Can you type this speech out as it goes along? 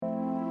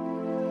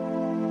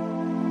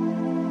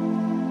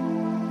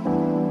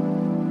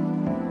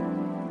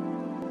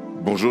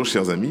Bonjour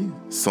chers amis,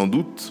 sans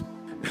doute,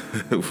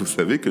 vous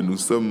savez que nous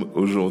sommes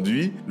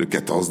aujourd'hui le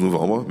 14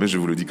 novembre, mais je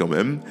vous le dis quand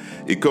même.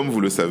 Et comme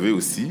vous le savez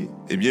aussi,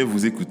 eh bien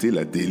vous écoutez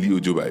la Daily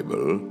Audio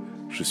Bible.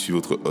 Je suis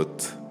votre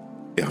hôte,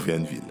 Hervé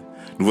Anneville.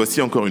 Nous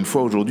voici encore une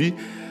fois aujourd'hui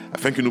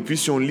afin que nous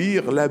puissions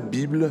lire la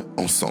Bible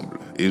ensemble.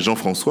 Et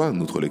Jean-François,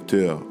 notre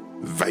lecteur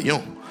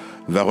vaillant,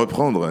 va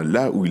reprendre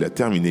là où il a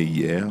terminé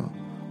hier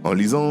en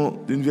lisant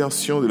une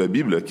version de la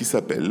Bible qui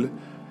s'appelle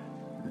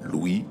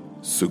Louis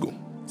II.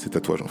 C'est à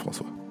toi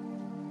Jean-François.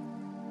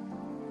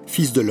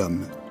 Fils de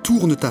l'homme,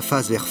 tourne ta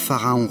face vers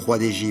Pharaon, roi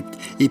d'Égypte,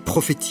 et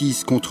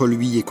prophétise contre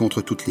lui et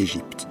contre toute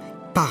l'Égypte.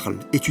 Parle,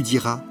 et tu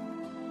diras,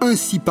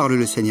 ainsi parle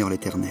le Seigneur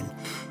l'Éternel.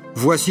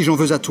 Voici j'en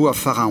veux à toi,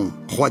 Pharaon,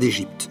 roi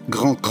d'Égypte,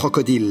 grand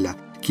crocodile,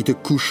 qui te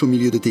couche au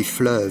milieu de tes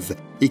fleuves,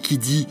 et qui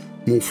dit,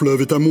 mon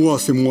fleuve est à moi,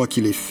 c'est moi qui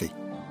l'ai fait.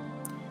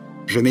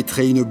 Je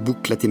mettrai une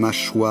boucle à tes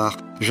mâchoires,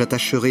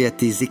 j'attacherai à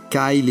tes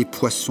écailles les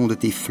poissons de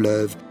tes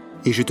fleuves,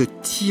 et je te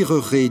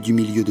tirerai du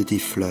milieu de tes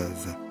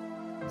fleuves,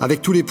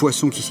 avec tous les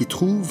poissons qui s'y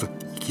trouvent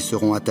et qui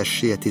seront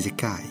attachés à tes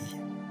écailles.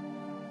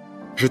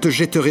 Je te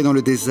jetterai dans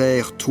le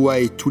désert, toi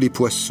et tous les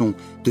poissons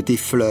de tes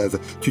fleuves.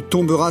 Tu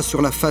tomberas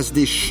sur la face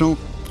des champs,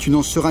 tu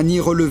n'en seras ni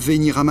relevé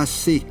ni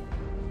ramassé.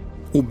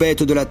 Aux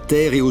bêtes de la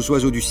terre et aux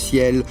oiseaux du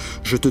ciel,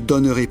 je te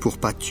donnerai pour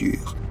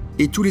pâture.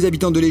 Et tous les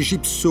habitants de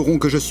l'Égypte sauront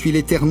que je suis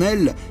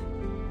l'Éternel,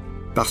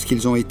 parce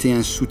qu'ils ont été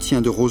un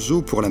soutien de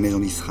roseau pour la maison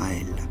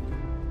d'Israël.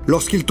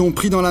 Lorsqu'ils t'ont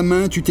pris dans la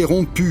main, tu t'es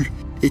rompu,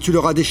 et tu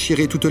leur as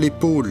déchiré toute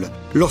l'épaule.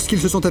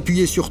 Lorsqu'ils se sont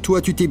appuyés sur toi,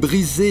 tu t'es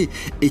brisé,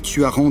 et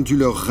tu as rendu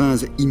leurs reins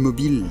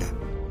immobiles.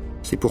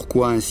 C'est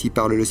pourquoi ainsi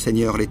parle le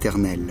Seigneur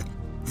l'Éternel.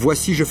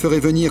 Voici, je ferai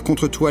venir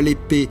contre toi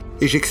l'épée,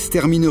 et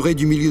j'exterminerai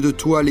du milieu de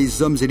toi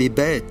les hommes et les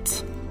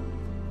bêtes.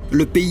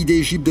 Le pays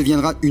d'Égypte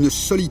deviendra une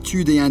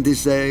solitude et un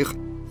désert,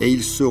 et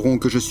ils sauront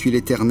que je suis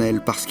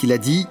l'Éternel, parce qu'il a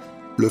dit,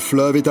 le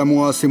fleuve est à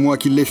moi, c'est moi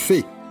qui l'ai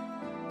fait.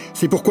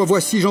 C'est pourquoi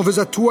voici, j'en veux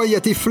à toi et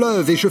à tes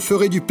fleuves, et je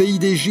ferai du pays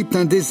d'Égypte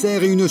un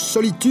désert et une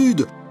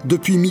solitude,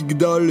 depuis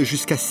Migdol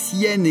jusqu'à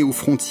Syène et aux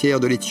frontières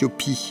de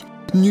l'Éthiopie.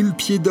 Nul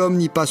pied d'homme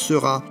n'y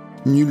passera,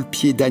 nul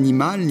pied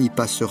d'animal n'y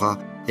passera,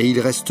 et il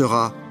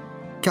restera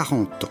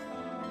 40 ans,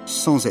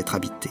 sans être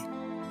habité.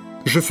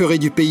 Je ferai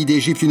du pays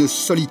d'Égypte une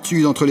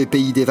solitude entre les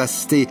pays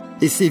dévastés,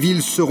 et ses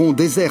villes seront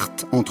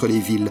désertes entre les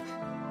villes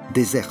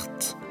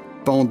désertes,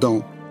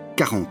 pendant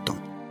 40 ans.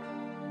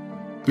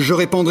 Je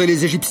répandrai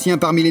les Égyptiens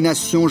parmi les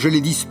nations, je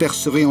les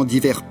disperserai en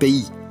divers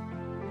pays.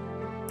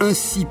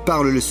 Ainsi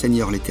parle le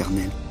Seigneur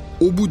l'Éternel.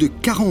 Au bout de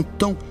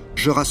 40 ans,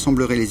 je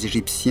rassemblerai les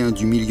Égyptiens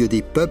du milieu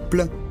des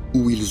peuples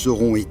où ils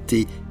auront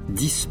été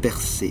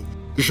dispersés.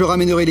 Je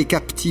ramènerai les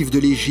captifs de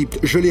l'Égypte,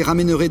 je les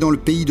ramènerai dans le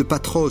pays de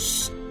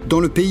Patros, dans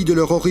le pays de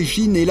leur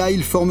origine, et là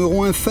ils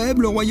formeront un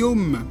faible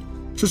royaume.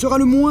 Ce sera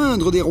le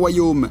moindre des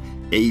royaumes,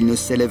 et il ne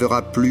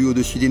s'élèvera plus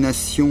au-dessus des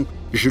nations.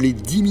 Je les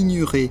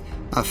diminuerai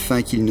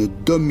afin qu'ils ne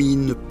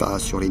dominent pas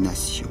sur les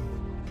nations.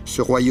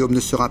 Ce royaume ne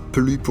sera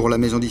plus pour la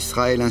maison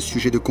d'Israël un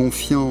sujet de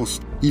confiance.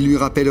 Il lui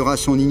rappellera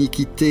son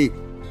iniquité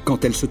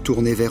quand elle se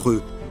tournait vers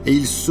eux, et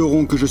ils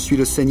sauront que je suis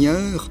le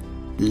Seigneur,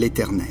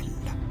 l'Éternel.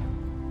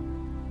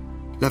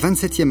 La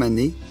 27e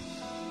année,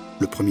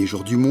 le premier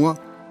jour du mois,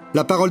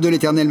 la parole de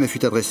l'Éternel me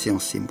fut adressée en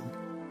ces mots.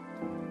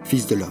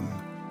 Fils de l'homme,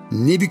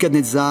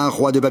 Nebuchadnezzar,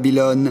 roi de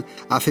Babylone,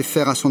 a fait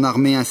faire à son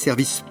armée un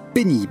service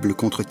pénible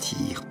contre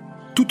Tyr.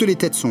 Toutes les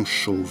têtes sont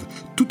chauves,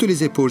 toutes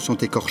les épaules sont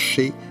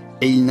écorchées,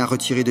 et il n'a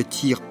retiré de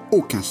Tyr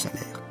aucun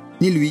salaire,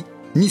 ni lui,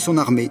 ni son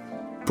armée,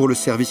 pour le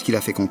service qu'il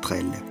a fait contre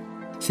elle.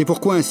 C'est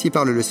pourquoi ainsi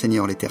parle le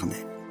Seigneur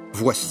l'Éternel.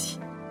 Voici,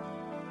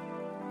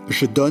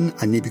 je donne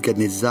à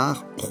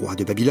Nebuchadnezzar, roi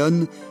de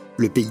Babylone,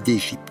 le pays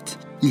d'Égypte.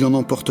 Il en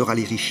emportera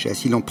les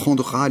richesses, il en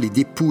prendra les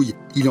dépouilles,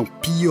 il en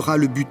pillera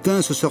le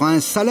butin, ce sera un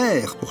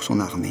salaire pour son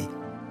armée.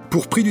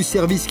 Pour prix du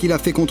service qu'il a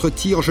fait contre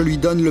Tyr, je lui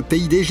donne le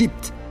pays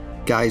d'Égypte,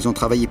 car ils ont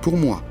travaillé pour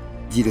moi,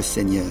 dit le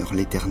Seigneur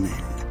l'Éternel.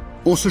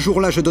 En ce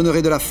jour-là, je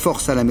donnerai de la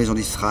force à la maison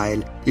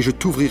d'Israël, et je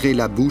t'ouvrirai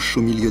la bouche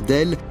au milieu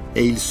d'elle,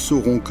 et ils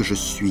sauront que je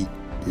suis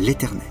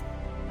l'Éternel.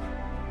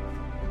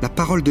 La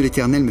parole de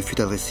l'Éternel me fut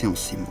adressée en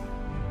ces mots.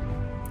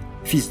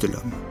 Fils de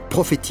l'homme,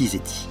 prophétise et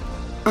dis,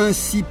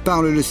 ainsi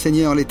parle le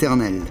Seigneur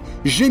l'Éternel.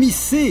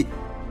 Gémissez,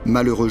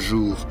 malheureux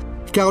jour,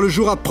 car le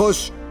jour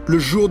approche, le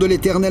jour de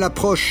l'Éternel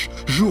approche,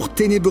 jour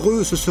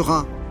ténébreux, ce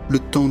sera le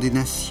temps des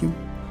nations.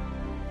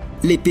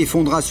 L'épée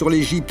fondra sur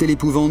l'Égypte et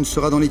l'épouvante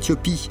sera dans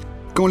l'Éthiopie.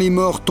 Quand les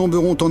morts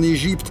tomberont en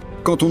Égypte,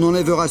 quand on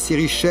enlèvera ses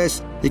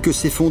richesses et que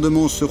ses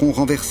fondements seront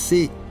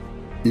renversés,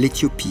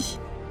 l'Éthiopie,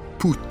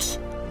 Pout,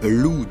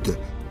 Loud,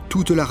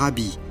 toute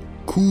l'Arabie,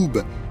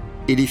 Koub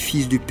et les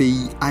fils du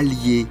pays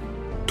alliés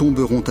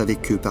tomberont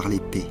avec eux par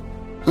l'épée.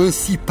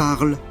 Ainsi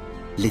parle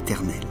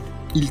l'Éternel.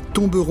 Ils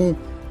tomberont,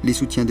 les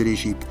soutiens de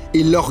l'Égypte,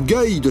 et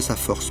l'orgueil de sa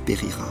force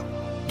périra.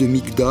 De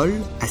Migdol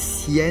à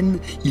Syène,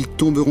 ils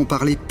tomberont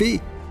par l'épée,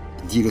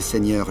 dit le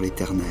Seigneur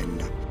l'Éternel.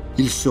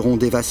 Ils seront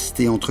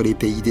dévastés entre les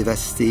pays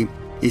dévastés,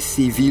 et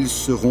ces villes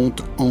seront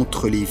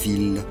entre les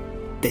villes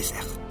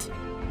désertes.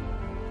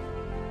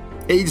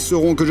 Et ils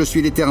sauront que je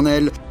suis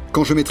l'Éternel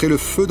quand je mettrai le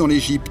feu dans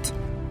l'Égypte,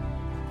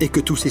 et que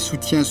tous ses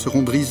soutiens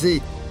seront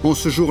brisés. En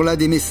ce jour-là,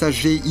 des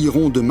messagers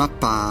iront de ma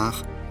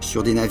part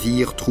sur des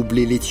navires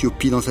troubler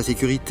l'Éthiopie dans sa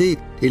sécurité,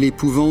 et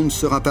l'épouvante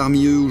sera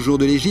parmi eux au jour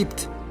de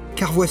l'Égypte.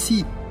 Car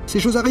voici, ces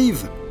choses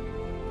arrivent.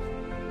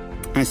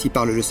 Ainsi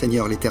parle le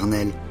Seigneur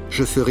l'Éternel,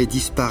 je ferai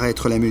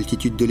disparaître la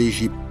multitude de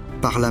l'Égypte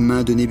par la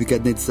main de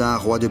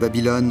Nebuchadnezzar, roi de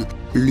Babylone.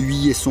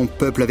 Lui et son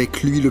peuple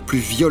avec lui, le plus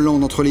violent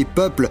d'entre les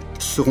peuples,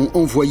 seront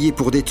envoyés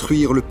pour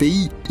détruire le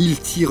pays. Ils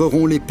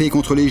tireront l'épée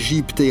contre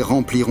l'Égypte et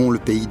rempliront le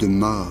pays de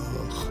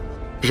morts.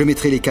 Je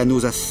mettrai les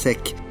canaux à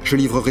sec, je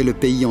livrerai le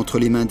pays entre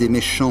les mains des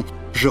méchants,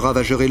 je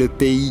ravagerai le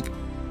pays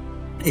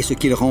et ce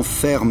qu'il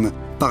renferme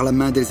par la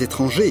main des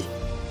étrangers.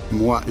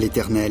 Moi,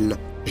 l'Éternel,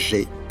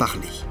 j'ai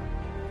parlé.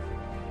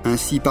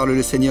 Ainsi parle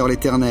le Seigneur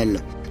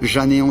l'Éternel,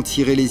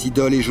 j'anéantirai les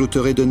idoles et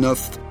j'ôterai de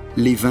Noph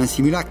les vains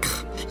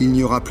simulacres. Il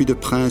n'y aura plus de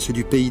prince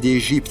du pays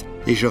d'Égypte,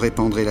 et je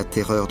répandrai la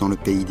terreur dans le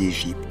pays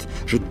d'Égypte.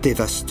 Je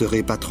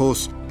dévasterai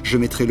Patros, je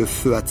mettrai le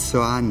feu à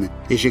Tsoan,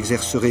 et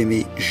j'exercerai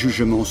mes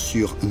jugements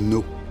sur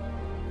No.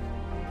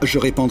 Je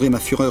répandrai ma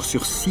fureur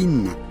sur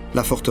Sin,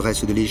 la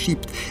forteresse de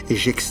l'Égypte, et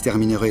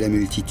j'exterminerai la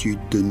multitude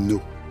de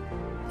No.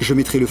 Je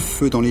mettrai le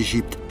feu dans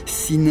l'Égypte,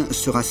 Sin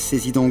sera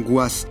saisie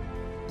d'angoisse,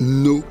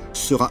 No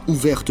sera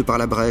ouverte par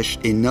la brèche,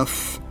 et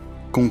Noph,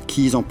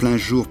 conquise en plein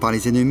jour par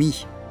les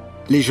ennemis.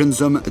 Les jeunes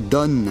hommes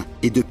d'On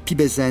et de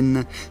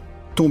Pibézen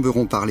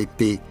tomberont par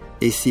l'épée,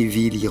 et ces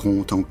villes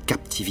iront en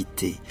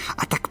captivité.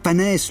 À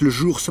Tachpanès, le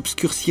jour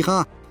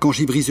s'obscurcira, quand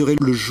j'y briserai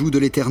le joug de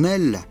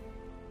l'Éternel,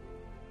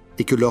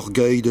 et que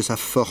l'orgueil de sa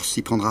force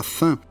y prendra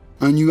fin.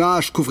 Un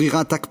nuage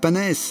couvrira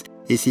Tachpanès,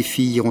 et ses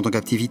filles iront en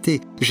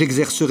captivité.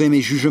 J'exercerai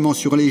mes jugements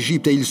sur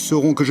l'Égypte, et ils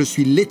sauront que je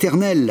suis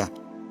l'Éternel.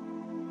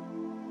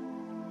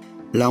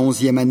 La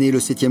 11e année, le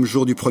 7e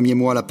jour du 1er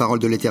mois, la parole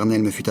de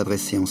l'Éternel me fut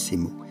adressée en ces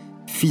mots.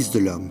 Fils de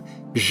l'homme,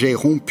 j'ai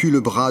rompu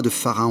le bras de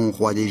Pharaon,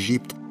 roi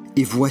d'Égypte,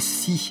 et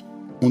voici,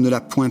 on ne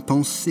l'a point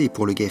pansé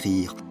pour le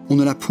guérir, on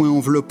ne l'a point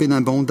enveloppé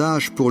d'un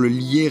bandage pour le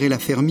lier et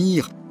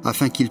l'affermir,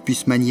 afin qu'il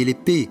puisse manier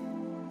l'épée.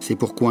 C'est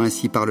pourquoi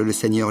ainsi parle le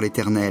Seigneur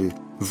l'Éternel.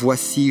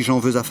 Voici, j'en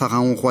veux à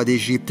Pharaon, roi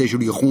d'Égypte, et je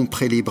lui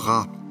romprai les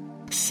bras.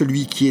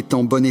 Celui qui est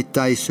en bon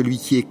état et celui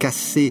qui est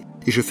cassé,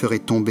 et je ferai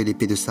tomber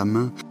l'épée de sa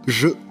main.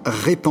 Je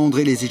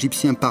répandrai les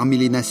Égyptiens parmi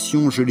les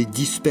nations, je les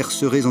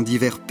disperserai en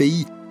divers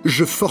pays.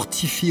 Je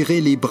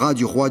fortifierai les bras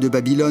du roi de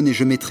Babylone et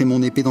je mettrai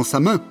mon épée dans sa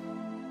main.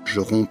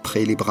 Je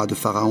romprai les bras de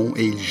Pharaon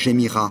et il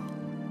gémira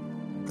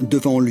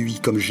devant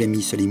lui comme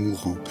gémissent les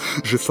mourants.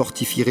 Je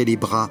fortifierai les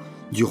bras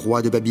du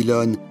roi de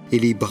Babylone et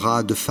les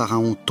bras de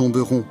Pharaon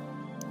tomberont.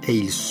 Et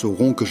ils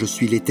sauront que je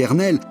suis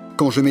l'Éternel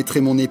quand je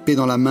mettrai mon épée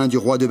dans la main du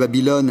roi de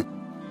Babylone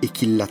et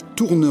qu'il la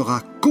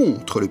tournera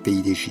contre le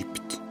pays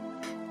d'Égypte.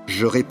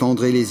 Je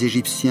répandrai les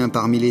Égyptiens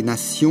parmi les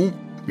nations,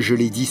 je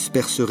les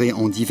disperserai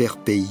en divers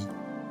pays.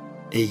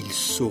 Et ils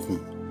sauront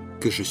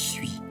que je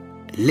suis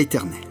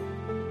l'Éternel.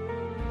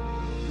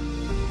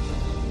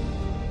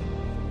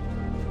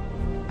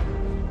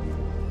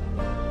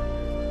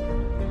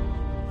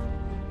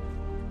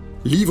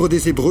 Livre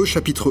des Hébreux,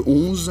 chapitre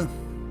 11,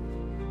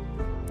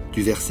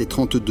 du verset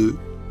 32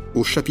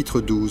 au chapitre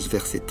 12,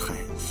 verset 13.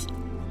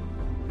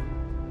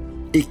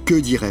 Et que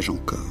dirais-je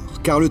encore?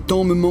 Car le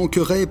temps me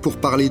manquerait pour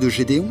parler de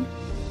Gédéon,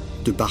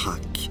 de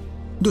Barak,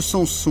 de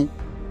Samson,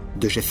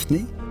 de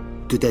Jephné,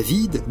 de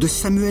David, de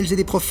Samuel et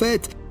des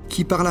prophètes,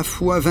 qui par la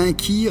foi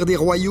vainquirent des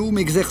royaumes,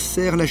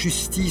 exercèrent la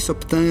justice,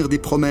 obtinrent des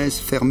promesses,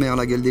 fermèrent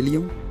la gueule des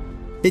lions,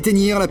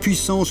 éteignirent la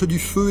puissance du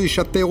feu,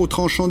 échappèrent aux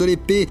tranchants de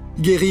l'épée,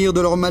 guérirent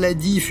de leurs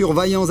maladies, furent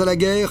vaillants à la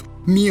guerre,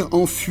 mirent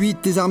en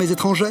fuite des armées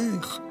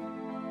étrangères.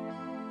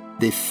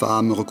 Des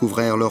femmes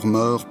recouvrèrent leur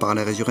mort par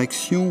la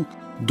résurrection,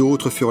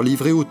 d'autres furent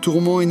livrés au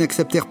tourment et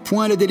n'acceptèrent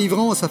point la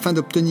délivrance afin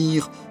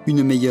d'obtenir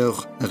une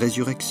meilleure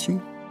résurrection.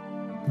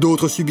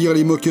 D'autres subirent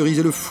les moqueries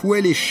et le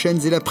fouet, les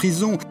chaînes et la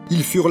prison.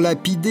 Ils furent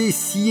lapidés,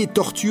 sciés,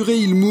 torturés,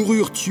 ils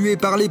moururent tués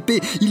par l'épée.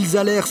 Ils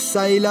allèrent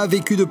çà et là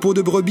vêtus de peaux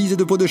de brebis et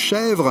de peaux de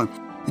chèvre,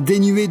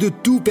 dénués de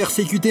tout,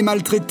 persécutés,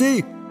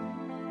 maltraités.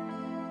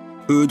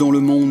 Eux dont le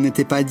monde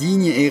n'était pas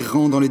digne,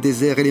 errant dans les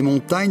déserts et les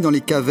montagnes, dans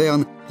les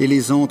cavernes et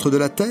les antres de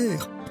la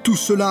terre. Tout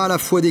cela à la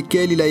foi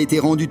desquels il a été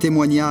rendu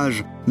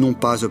témoignage, n'ont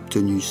pas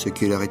obtenu ce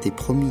qui leur était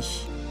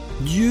promis.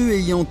 Dieu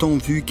ayant en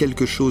vue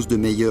quelque chose de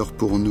meilleur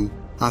pour nous,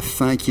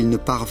 afin qu'ils ne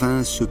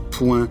parvinssent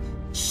point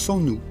sans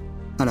nous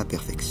à la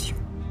perfection.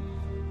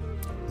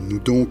 Nous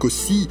donc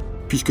aussi,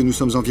 puisque nous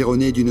sommes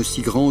environnés d'une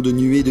si grande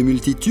nuée de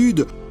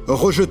multitude,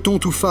 rejetons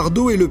tout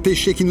fardeau et le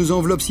péché qui nous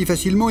enveloppe si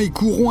facilement et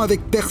courons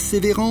avec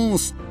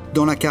persévérance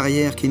dans la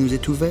carrière qui nous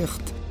est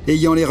ouverte,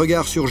 ayant les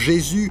regards sur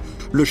Jésus,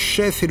 le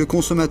chef et le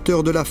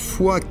consommateur de la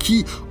foi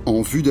qui,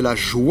 en vue de la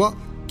joie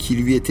qui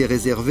lui était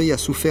réservée, a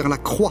souffert la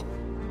croix,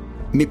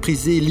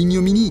 méprisé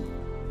l'ignominie,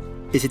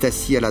 et s'est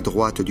assis à la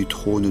droite du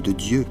trône de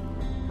Dieu.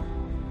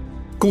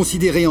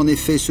 Considérez en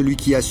effet celui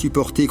qui a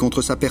supporté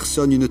contre sa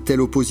personne une telle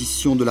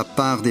opposition de la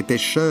part des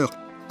pécheurs,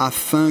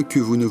 afin que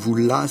vous ne vous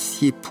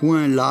lassiez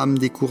point l'âme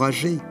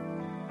découragée.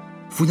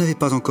 Vous n'avez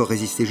pas encore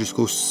résisté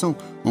jusqu'au sang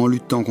en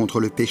luttant contre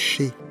le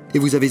péché, et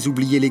vous avez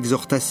oublié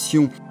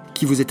l'exhortation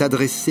qui vous est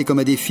adressée comme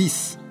à des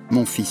fils.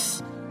 mon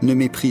fils, ne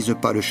méprise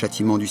pas le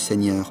châtiment du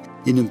Seigneur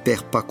et ne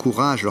perds pas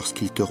courage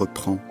lorsqu'il te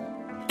reprend.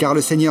 Car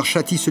le Seigneur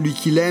châtie celui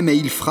qu'il aime et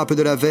il frappe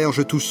de la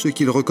verge tous ceux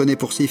qu'il reconnaît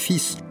pour ses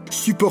fils.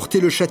 Supportez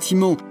le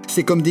châtiment,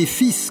 c'est comme des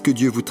fils que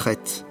Dieu vous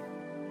traite.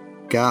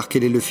 Car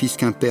quel est le fils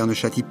qu'un père ne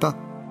châtie pas?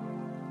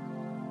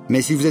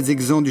 Mais si vous êtes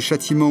exempts du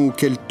châtiment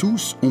auquel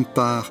tous ont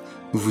part,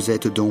 vous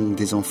êtes donc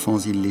des enfants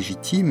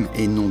illégitimes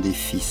et non des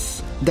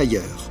fils.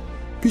 D'ailleurs,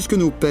 puisque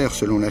nos pères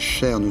selon la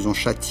chair nous ont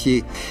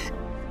châtiés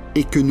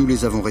et que nous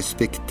les avons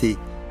respectés,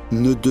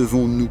 ne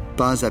devons-nous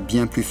pas à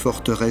bien plus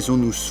forte raison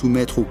nous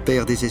soumettre au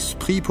Père des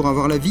esprits pour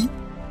avoir la vie?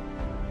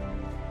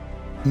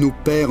 Nos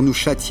pères nous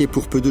châtiaient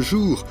pour peu de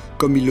jours,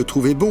 comme ils le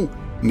trouvaient bon,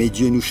 mais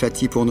Dieu nous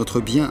châtie pour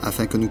notre bien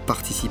afin que nous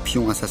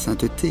participions à sa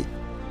sainteté.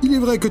 Il est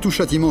vrai que tout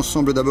châtiment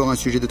semble d'abord un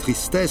sujet de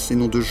tristesse et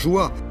non de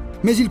joie,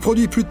 mais il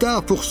produit plus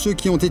tard pour ceux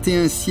qui ont été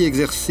ainsi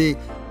exercés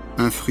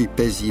un fruit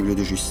paisible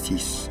de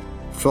justice.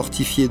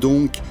 Fortifiez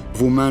donc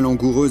vos mains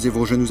langoureuses et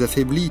vos genoux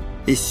affaiblis,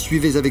 et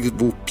suivez avec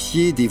vos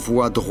pieds des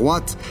voies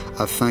droites,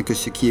 afin que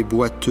ce qui est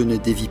boiteux ne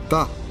dévie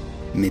pas,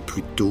 mais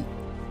plutôt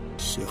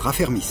se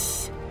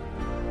raffermisse.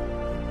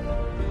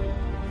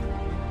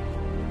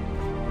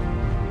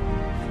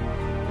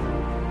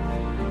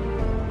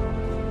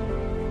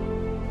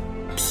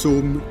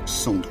 Psaume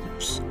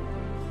 112.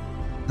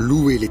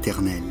 Louez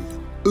l'Éternel.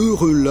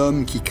 Heureux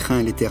l'homme qui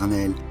craint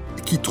l'Éternel,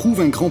 qui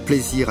trouve un grand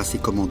plaisir à ses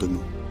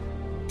commandements.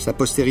 Sa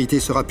postérité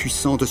sera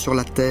puissante sur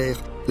la terre,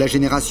 la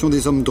génération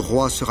des hommes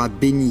droits sera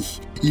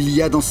bénie. Il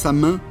y a dans sa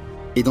main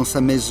et dans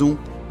sa maison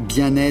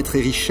bien-être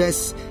et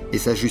richesse, et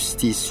sa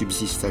justice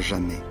subsiste à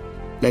jamais.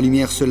 La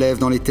lumière se lève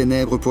dans les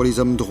ténèbres pour les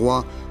hommes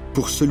droits,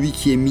 pour celui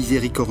qui est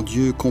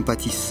miséricordieux,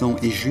 compatissant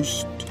et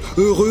juste.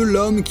 Heureux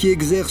l'homme qui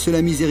exerce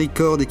la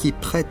miséricorde et qui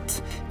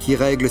prête, qui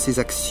règle ses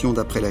actions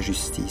d'après la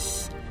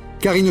justice.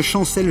 Car il ne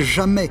chancelle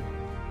jamais.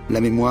 La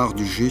mémoire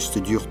du juste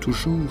dure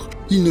toujours.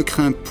 Il ne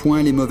craint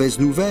point les mauvaises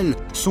nouvelles.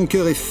 Son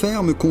cœur est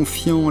ferme,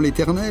 confiant en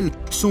l'Éternel.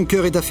 Son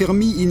cœur est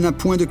affermi, il n'a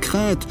point de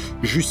crainte,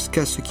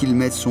 jusqu'à ce qu'il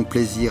mette son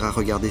plaisir à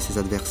regarder ses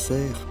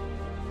adversaires.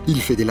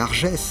 Il fait des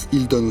largesses,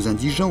 il donne aux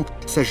indigents.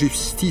 Sa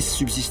justice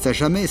subsiste à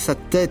jamais, sa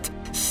tête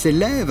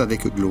s'élève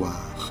avec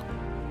gloire.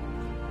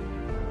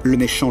 Le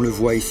méchant le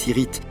voit et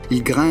s'irrite,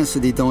 il grince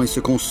des dents et se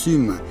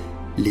consume.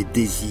 Les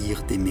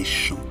désirs des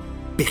méchants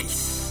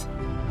périssent.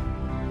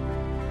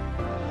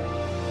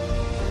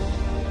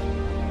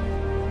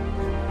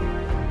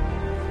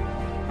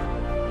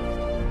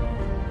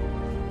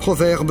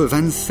 Proverbe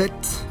 27,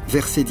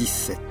 verset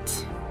 17.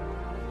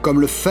 Comme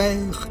le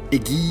fer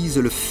aiguise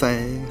le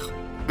fer,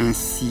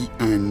 ainsi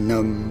un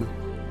homme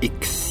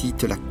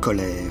excite la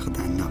colère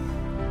d'un homme.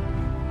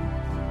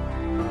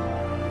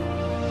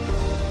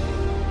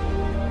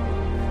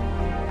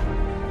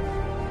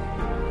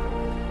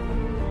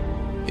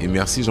 Et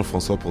merci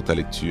Jean-François pour ta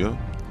lecture.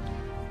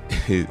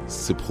 Et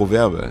ce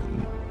proverbe,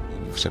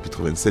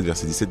 chapitre 27,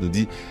 verset 17, nous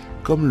dit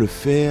 « Comme le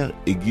fer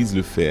aiguise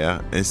le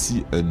fer,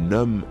 ainsi un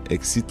homme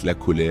excite la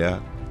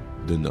colère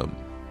d'un homme. »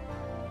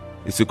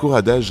 Et ce court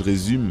adage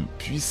résume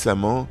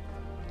puissamment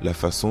la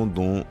façon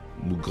dont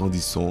nous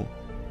grandissons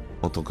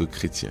en tant que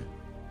chrétiens.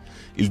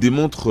 Il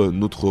démontre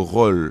notre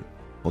rôle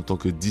en tant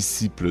que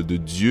disciples de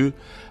Dieu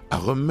à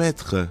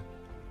remettre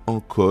en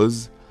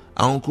cause,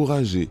 à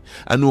encourager,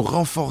 à nous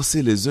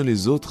renforcer les uns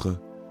les autres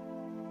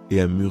et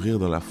à mûrir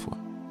dans la foi.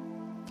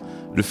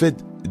 Le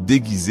fait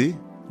d'aiguiser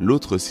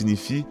l'autre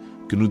signifie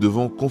que nous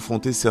devons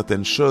confronter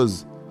certaines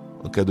choses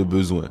en cas de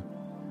besoin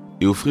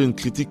et offrir une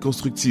critique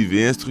constructive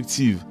et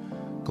instructive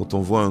quand on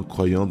voit un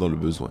croyant dans le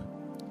besoin.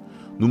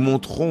 Nous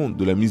montrons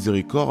de la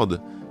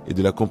miséricorde et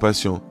de la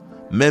compassion,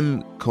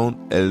 même quand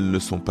elles ne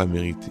sont pas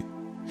méritées.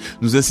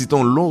 Nous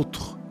incitons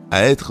l'autre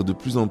à être de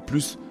plus en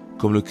plus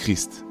comme le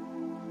Christ.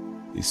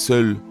 Et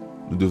seuls,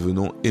 nous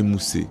devenons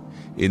émoussés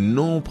et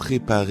non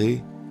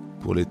préparés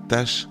pour les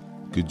tâches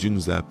que Dieu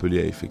nous a appelés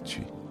à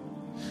effectuer.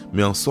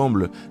 Mais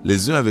ensemble,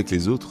 les uns avec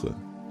les autres,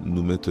 nous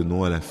nous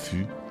maintenons à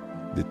l'affût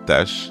des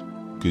tâches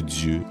que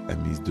Dieu a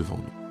mises devant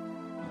nous.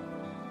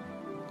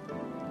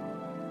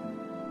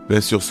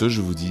 Bien sur ce,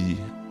 je vous dis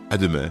à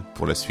demain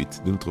pour la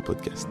suite de notre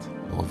podcast.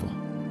 Au revoir.